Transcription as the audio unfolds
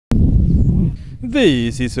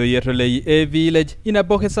This is Oyetolei, a village in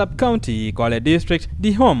Aboke sub-county, Kole district,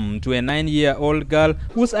 the home to a 9-year-old girl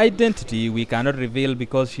whose identity we cannot reveal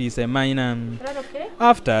because she is a minor.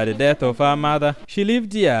 After the death of her mother, she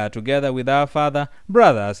lived here together with her father,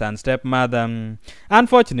 brothers and stepmother.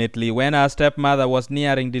 Unfortunately, when her stepmother was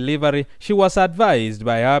nearing delivery, she was advised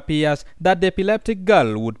by her peers that the epileptic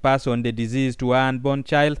girl would pass on the disease to her unborn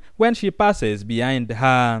child when she passes behind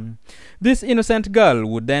her. This innocent girl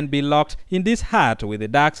would then be locked in this hut with the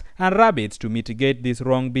ducks and rabbits to mitigate this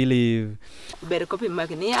wrong belief.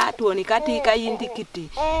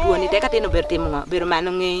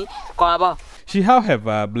 She,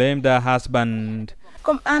 however, blamed her husband.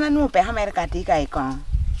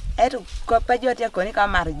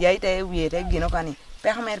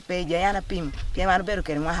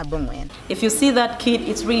 If you see that kid,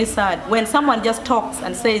 it's really sad. When someone just talks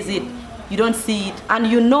and says it, you don't see it. And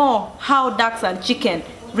you know how ducks and chicken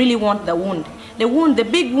really want the wound. The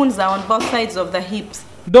big wounds are on both sides of the hips.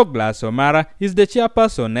 Douglas Omara is the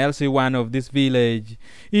chairperson LC1 of this village.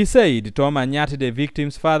 He said Tom Anyati, the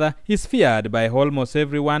victim's father, is feared by almost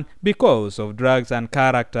everyone because of drugs and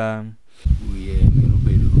character.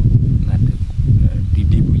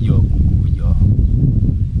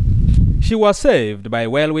 She was saved by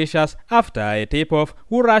well-wishers after a tip-off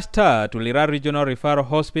who rushed her to Lira Regional Referral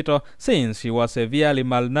Hospital since she was severely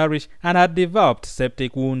malnourished and had developed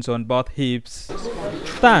septic wounds on both hips.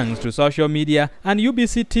 Thanks to social media and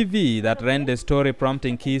UBC TV that ran the story,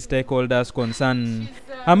 prompting key stakeholders concerned,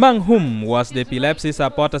 among whom was the Epilepsy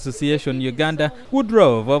Support Association Uganda, who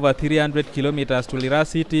drove over 300 kilometers to Lira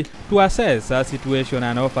City to assess her situation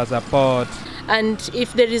and offer support. And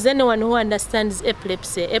if there is anyone who understands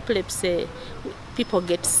epilepsy, people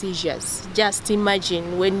get seizures. Just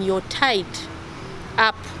imagine when you're tied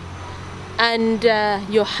up and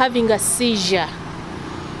you're having a seizure.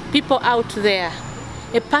 People out there,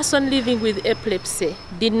 a person living with epilepsy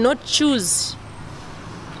did not choose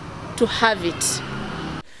to have it.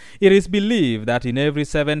 It is believed that in every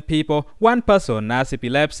 7 people, 1 person has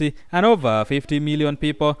epilepsy, and over 50 million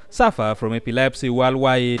people suffer from epilepsy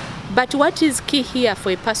worldwide. But what is key here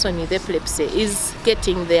for a person with epilepsy is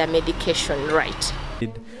getting their medication right.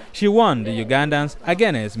 She warned Ugandans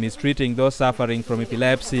against mistreating those suffering from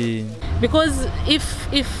epilepsy. Because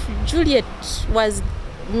if Juliet was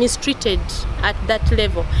mistreated at that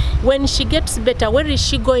level, when she gets better, where is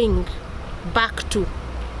she going back to?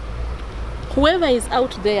 Whoever is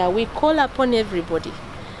out there, we call upon everybody.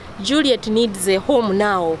 Juliet needs a home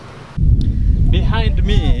now. Behind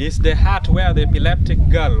me is the hut where the epileptic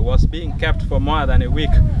girl was being kept for more than a week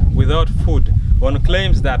without food, on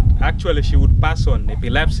claims that actually she would pass on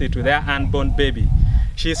epilepsy to their unborn baby.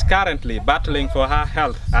 She is currently battling for her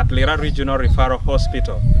health at Lira Regional Referral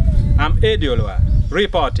Hospital. I'm Ediolwa,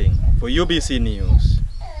 reporting for UBC News.